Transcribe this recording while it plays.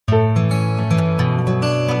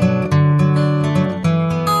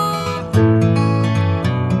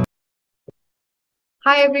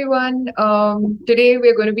Hi everyone. Today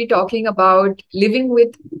we're going to be talking about living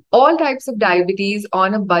with all types of diabetes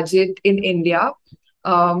on a budget in India.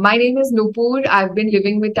 My name is Nupur. I've been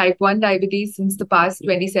living with type 1 diabetes since the past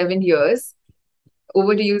 27 years.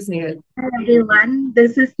 Over to you, Snehal. Hi everyone,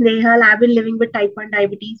 this is Snehal. I've been living with type 1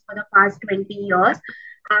 diabetes for the past 20 years,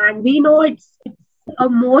 and we know it's a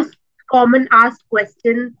most common asked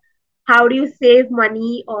question. How do you save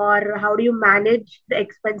money, or how do you manage the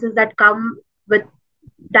expenses that come with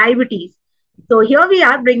diabetes? So here we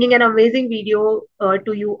are bringing an amazing video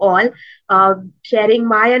to you all, sharing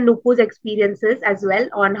my and Nupu's experiences as well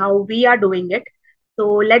on how we are doing it. So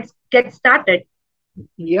let's get started.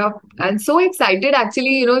 Yep. And so excited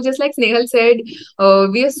actually, just like Snehal said,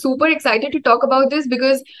 we are super excited to talk about this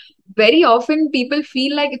because very often people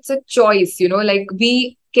feel like it's a choice, like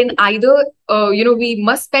we can either, we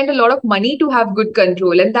must spend a lot of money to have good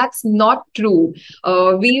control, and that's not true.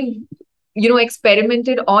 We've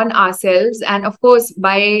experimented on ourselves, and of course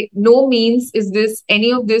by no means is this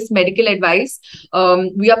any of this medical advice.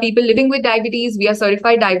 We are people living with diabetes, we are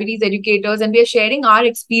certified diabetes educators, and we are sharing our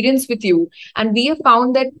experience with you, and we have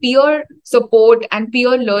found that peer support and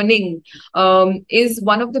peer learning is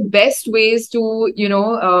one of the best ways to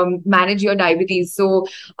manage your diabetes. So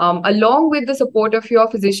along with the support of your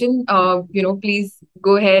physician, please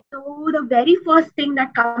go ahead. So the very first thing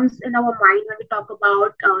that comes in our mind when we talk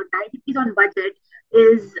about diabetes on budget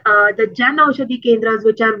is the Jan Aushadhi Kendras,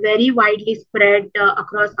 which are very widely spread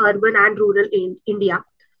across urban and rural in India.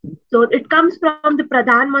 So it comes from the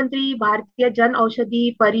Pradhan Mantri Bharatiya Jan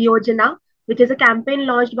Aushadhi Pariyojana, which is a campaign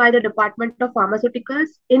launched by the Department of Pharmaceuticals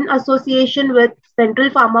in association with Central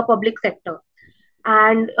Pharma Public Sector.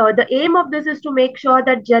 And the aim of this is to make sure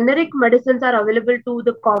that generic medicines are available to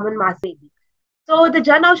the common masses. So the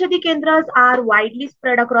Jan Aushadhi Kendras are widely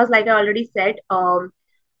spread across, like I already said.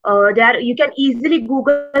 There you can easily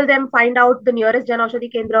Google them, find out the nearest Jan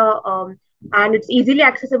Aushadhi Kendra, and it's easily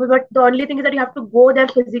accessible. But the only thing is that you have to go there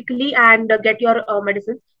physically and get your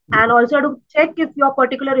medicines, and also to check if your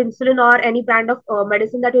particular insulin or any brand of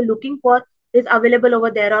medicine that you're looking for is available over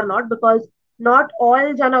there or not, because not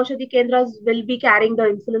all Jan Aushadhi Kendras will be carrying the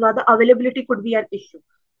insulin, or the availability could be an issue.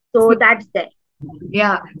 So that's there.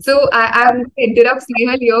 Yeah. So I'm going to interrupt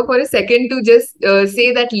Snehal here for a second to just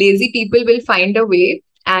say that lazy people will find a way.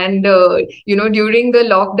 And, during the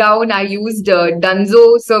lockdown, I used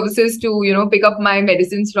Dunzo services to, pick up my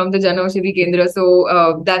medicines from the Jan Aushadhi Kendra.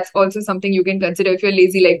 So that's also something you can consider if you're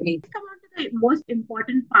lazy like me. Come on to the most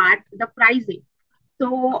important part, the pricing.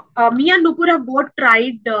 So, me and Nupur have both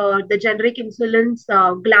tried the generic insulins,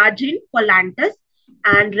 Glargine for Lantus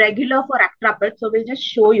and regular for Actrapid. So, we'll just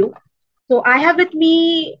show you. So, I have with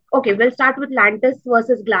me, okay, we'll start with Lantus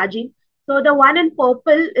versus Glargine. So, the one in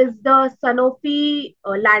purple is the Sanofi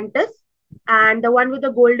Lantus, and the one with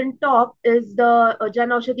the golden top is the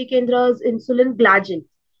Jan Aushadhi Kendra's insulin Glargine.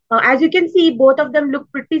 As you can see, both of them look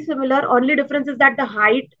pretty similar. Only difference is that the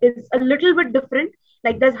height is a little bit different.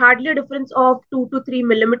 Like there's hardly a difference of 2 to 3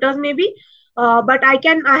 millimeters maybe. But I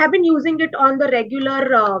have been using it on the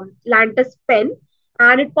regular Lantus pen,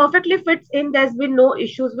 and it perfectly fits in. There's been no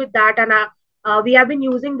issues with that, and we have been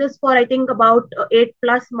using this for I think about 8+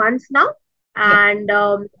 months now, Yeah.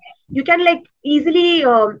 and you can like easily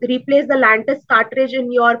replace the Lantus cartridge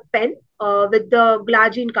in your pen with the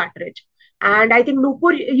Glargine cartridge. And I think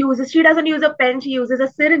Nupur uses, she doesn't use a pen, she uses a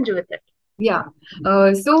syringe with it. Yeah.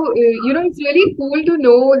 It's really cool to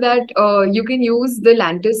know that you can use the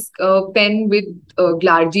Lantus pen with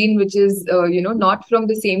Glargine, which is, not from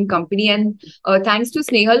the same company. And thanks to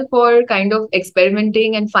Snehal for kind of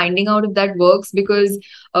experimenting and finding out if that works. Because,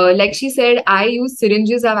 like she said, I use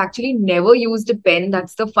syringes. I've actually never used a pen.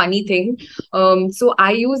 That's the funny thing. So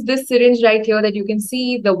I use this syringe right here that you can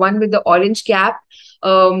see, the one with the orange cap.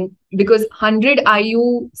 Because 100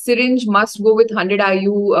 IU syringe must go with 100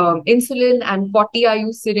 IU insulin, and 40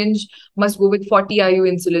 IU syringe must go with 40 IU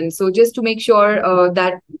insulin. So just to make sure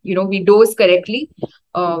that we dose correctly,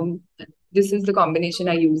 this is the combination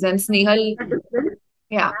I use. And Snehal, The difference,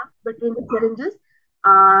 yeah, yeah, between the syringes.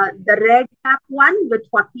 The red cap one with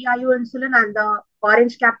 40 IU insulin and the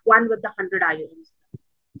orange cap one with the 100 IU insulin.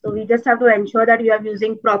 So we just have to ensure that you are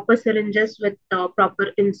using proper syringes with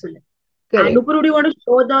proper insulin. And correct. Nupur, do you want to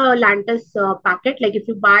show the Lantus packet? Like if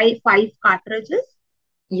you buy 5 cartridges.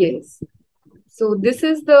 Yes. So this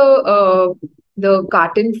is the the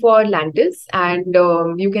carton for Lantus, and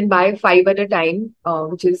you can buy 5 at a time,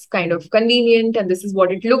 which is kind of convenient. And this is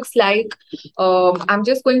what it looks like. I'm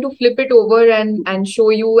just going to flip it over and show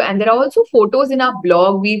you. And there are also photos in our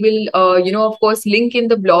blog. We will, of course, link in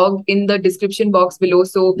the blog in the description box below.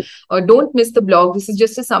 So don't miss the blog. This is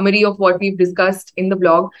just a summary of what we've discussed in the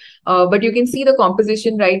blog. But you can see the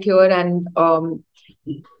composition right here, and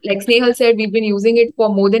like Snehal said, we've been using it for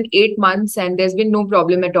more than 8 months, and there's been no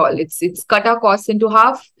problem at all. It's cut our costs into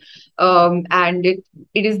half, and it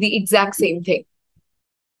is the exact same thing.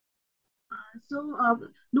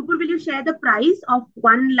 Nupur, will you share the price of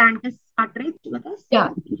one Lantus cartridge with us? Yeah.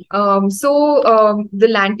 The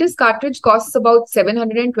Lantus cartridge costs about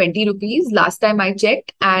 720 rupees last time I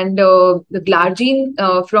checked, and the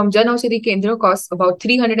Glargine from Jan Aushadhi Kendra costs about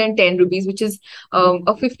 310 rupees, which is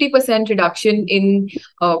a 50% reduction in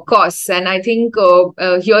costs. And I think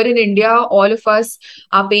here in India, all of us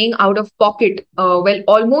are paying out of pocket. Well,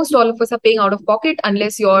 almost all of us are paying out of pocket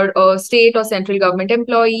unless you're a state or central government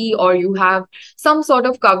employee, or you have some sort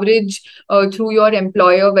of coverage through your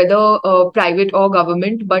employer, whether private or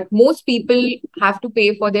government. But most people have to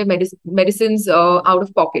pay for their medicines out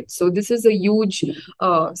of pocket. So this is a huge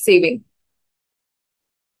saving.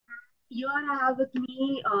 Here I have with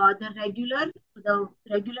me the regular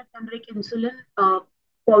generic insulin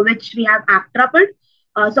for which we have Actrapid.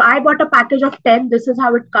 So I bought a package of 10. This is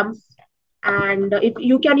how it comes. And if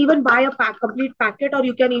you can even buy a complete packet, or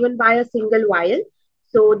you can even buy a single vial.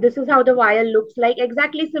 So this is how the vial looks like,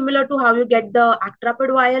 exactly similar to how you get the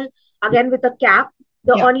Actrapid vial, again with a cap.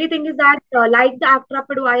 The only thing is that like the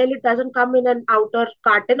Actrapid vial, it doesn't come in an outer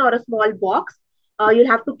carton or a small box. You'll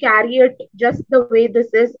have to carry it just the way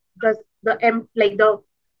this is, just the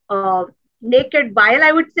naked vial,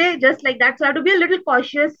 I would say, just like that. So you have to be a little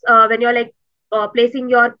cautious when you're placing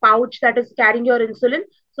your pouch that is carrying your insulin.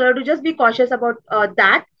 So you have to just be cautious about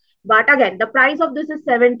that. But again, the price of this is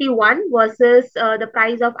 71 versus the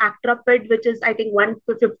price of Actrapid, which is I think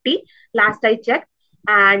 150 last I checked.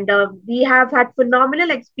 And we have had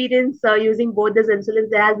phenomenal experience using both these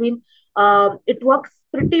insulins. There has been it works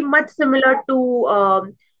pretty much similar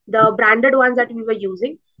to the branded ones that we were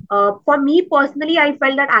using. For me personally, I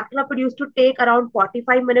felt that Actrapid used to take around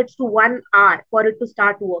 45 minutes to 1 hour for it to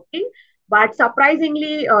start working. But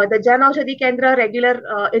surprisingly, the Jan Aushadhi Kendra regular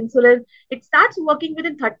insulin, it starts working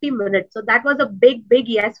within 30 minutes. So that was a big, big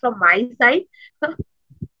yes from my side.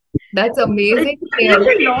 That's amazing. It saves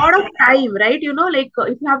a lot of time, right?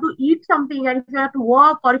 If you have to eat something and if you have to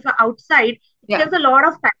work or if you're outside, it saves a lot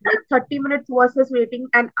of time, like 30 minutes versus waiting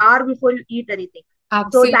an hour before you eat anything.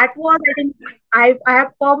 Absolutely. So that was, I think, I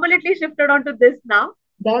have permanently shifted onto this now.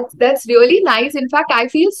 That's really nice. In fact, I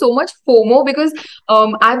feel so much FOMO because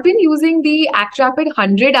I've been using the Actrapid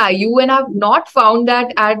 100 IU, and I've not found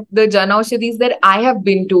that at the Jan Aushadhis that I have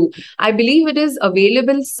been to. I believe it is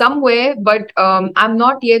available somewhere, but I'm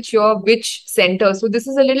not yet sure which center. So this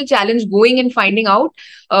is a little challenge going and finding out.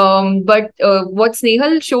 But what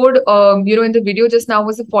Snehal showed, in the video just now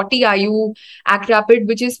was a 40 IU Actrapid,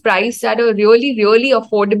 which is priced at a really, really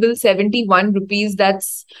affordable 71 rupees.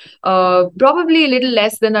 That's probably a little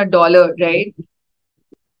less than $1, right?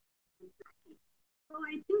 So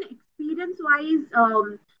I think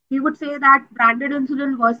experience-wise, we would say that branded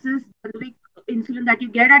insulin versus generic insulin that you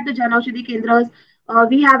get at the Jan Aushadhi Kendras,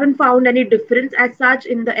 we haven't found any difference as such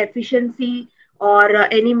in the efficiency or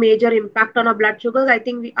any major impact on our blood sugars. I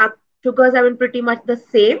think our sugars have been pretty much the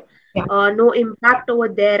same. Yeah. No impact over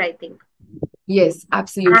there, I think. Yes,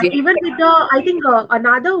 absolutely. And even with I think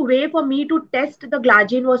another way for me to test the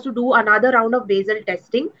Glargine was to do another round of basal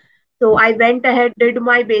testing. So I went ahead, did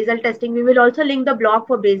my basal testing. We will also link the blog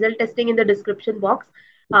for basal testing in the description box.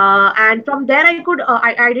 And from there, I could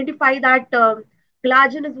I identify that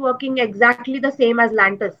Glargine is working exactly the same as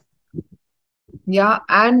Lantus. Yeah,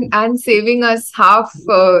 and saving us half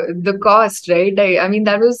the cost, right? I mean,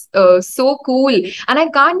 that was so cool. And I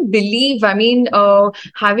can't believe, I mean,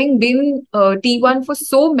 having been T1 for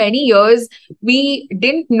so many years, we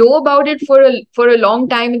didn't know about it for a long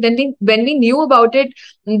time. And then when we knew about it,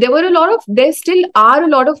 there still are a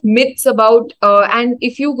lot of myths about, and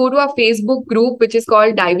if you go to our Facebook group, which is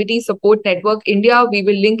called Diabetes Support Network India, we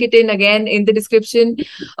will link it in again in the description.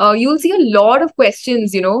 You'll see a lot of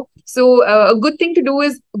questions, So a good thing to do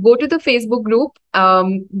is go to the Facebook group,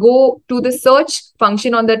 go to the search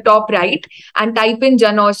function on the top right and type in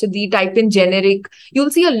Jan Aushadhi, type in generic.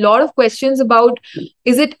 You'll see a lot of questions about,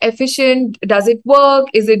 is it efficient? Does it work?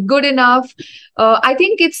 Is it good enough? I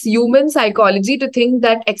think it's human psychology to think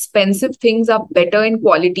that expensive things are better in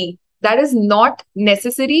quality. that is not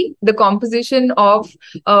necessary. The composition of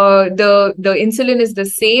the insulin is the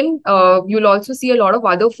same. You'll also see a lot of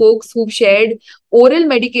other folks who've shared oral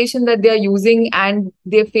medication that they are using, and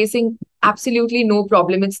they're facing absolutely no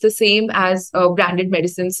problem. It's the same as branded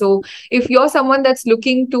medicine. So if you're someone that's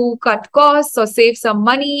looking to cut costs or save some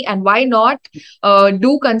money, and why not,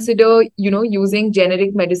 do consider, using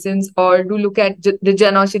generic medicines, or do look at the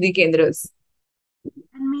Jan Aushadhi Kendras.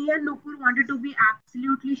 And me and Nupur wanted to be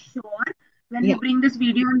absolutely sure when we Yeah. bring this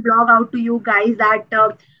video and blog out to you guys that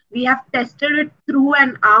we have tested it through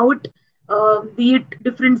and out, be it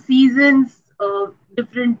different seasons,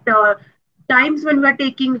 different times when we're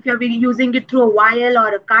taking, if you're using it through a vial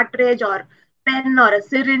or a cartridge or pen or a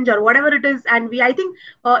syringe or whatever it is. And I think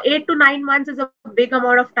 8 to 9 months is a big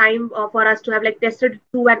amount of time for us to have like tested it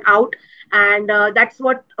through and out. And that's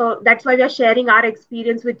why we are sharing our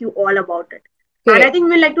experience with you all about it. And I Correct. think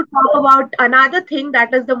we like to talk about another thing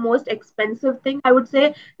that is the most expensive thing, I would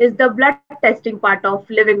say, is the blood testing part of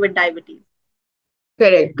living with diabetes.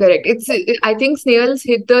 Correct, correct. I think Snails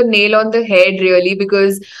hit the nail on the head really,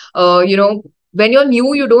 because, when you're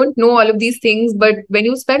new, you don't know all of these things. But when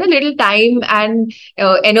you spend a little time and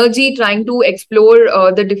energy trying to explore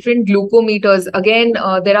the different glucometers, again,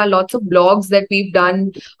 there are lots of blogs that we've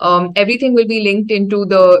done. Everything will be linked into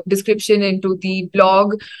the description, into the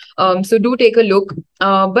blog. So do take a look.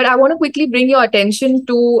 But I want to quickly bring your attention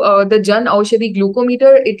to the Jan Aushadhi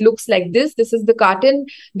Glucometer. It looks like this. This is the carton.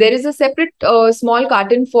 There is a separate small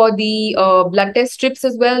carton for the blood test strips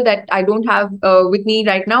as well that I don't have with me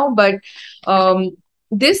right now. But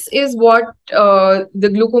this is what the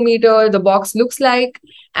glucometer, the box looks like.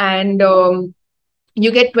 And you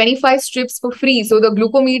get 25 strips for free. So the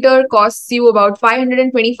glucometer costs you about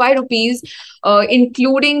 525 rupees,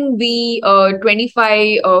 including the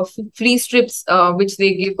 25 free strips which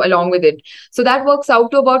they give along with it. So that works out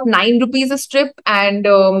to about 9 rupees a strip. And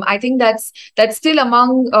I think that's still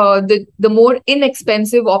among the more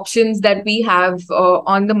inexpensive options that we have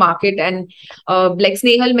on the market. And like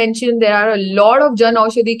Snehal mentioned, there are a lot of Jan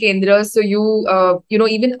Aushadhi Kendras. So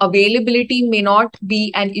even availability may not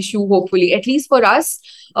be an issue, hopefully, at least for us.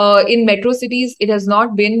 In metro cities, it has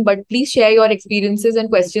not been, but please share your experiences and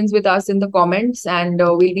questions with us in the comments, and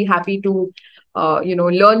we'll be happy to,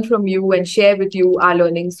 learn from you and share with you our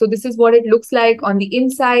learnings. So this is what it looks like on the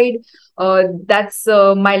inside. That's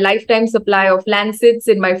my lifetime supply of lancets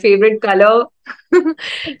in my favorite color.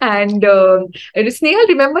 And Snehal,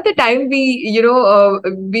 remember the time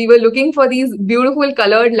we were looking for these beautiful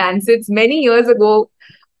colored lancets many years ago,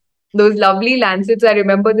 those lovely lancets. I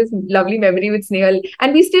remember this lovely memory with Snehal,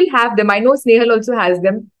 and we still have them. I know Snehal also has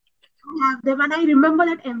them. I have them, and I remember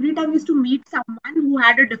that every time we used to meet someone who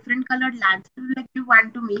had a different colored lancet, like you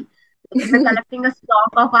want to me, because we're collecting a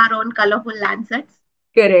stock of our own colorful lancets.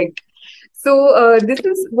 Correct. So this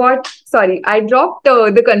is what, sorry, I dropped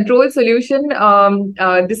the control solution.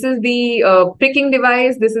 This is the pricking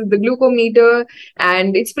device. This is the glucometer,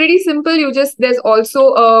 and it's pretty simple. There's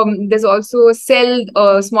also a cell,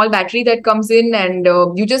 small battery that comes in, and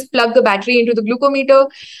you just plug the battery into the glucometer.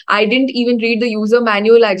 I didn't even read the user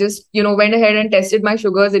manual. I just went ahead and tested my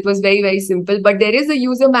sugars. It was very, very simple. But there is a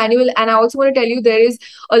user manual, and I also want to tell you there is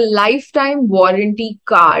a lifetime warranty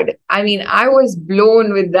card. I mean, I was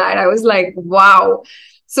blown with that. I was like, wow.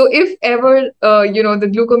 So if ever,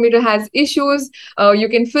 the glucometer has issues, you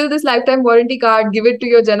can fill this lifetime warranty card, give it to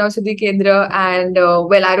your Jan Aushadhi Kendra, and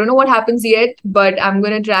well, I don't know what happens yet, but I'm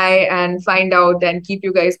going to try and find out and keep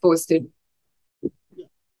you guys posted. Yeah.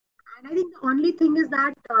 And I think the only thing is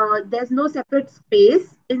that there's no separate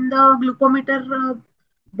space in the glucometer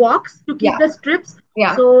box to keep Yeah, the strips.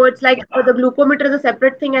 yeah, So it's like the glucometer is a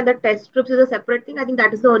separate thing and the test strips is a separate thing. I think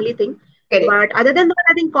that is the only thing. correct. But other than that,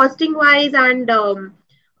 I think costing wise and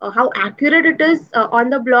how accurate it is on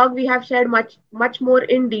the blog, we have shared much more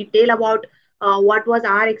in detail about what was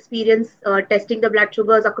our experience testing the blood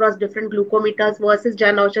sugars across different glucometers versus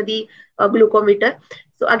Jan Aushadhi glucometer.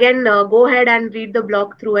 So again, go ahead and read the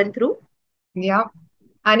blog through and through. Yeah.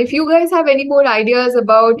 And if you guys have any more ideas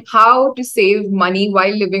about how to save money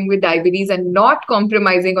while living with diabetes and not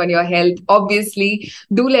compromising on your health, obviously,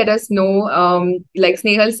 do let us know. Like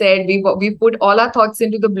Snehal said, we've put all our thoughts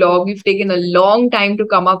into the blog. We've taken a long time to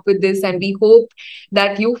come up with this, and we hope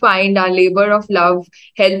that you find our labor of love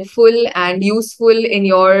helpful and useful in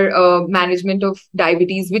your management of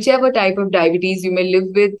diabetes, whichever type of diabetes you may live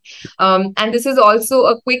with. And this is also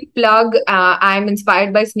a quick plug. I'm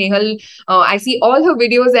inspired by Snehal. I see all her videos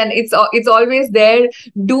videos, and it's always there.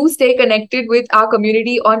 Do stay connected with our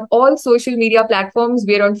community on all social media platforms.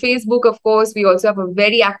 We're on Facebook, of course. We also have a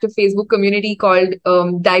very active Facebook community called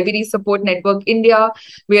Diabetes Support Network India.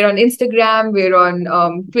 We're on Instagram, we're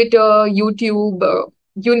on Twitter, YouTube,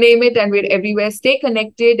 you name it, and we're everywhere. Stay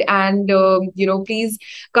connected, and please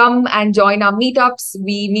come and join our meetups.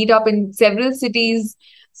 We meet up in several cities,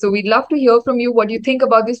 so we'd love to hear from you what you think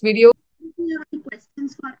about this video. If you have any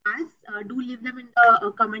questions for us, do leave them in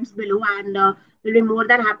the comments below, and we'll be more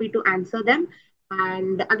than happy to answer them.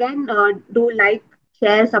 And again, do like,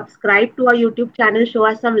 share, subscribe to our YouTube channel, show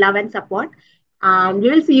us some love and support, and we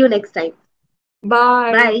will see you next time.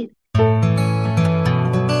 Bye. Bye.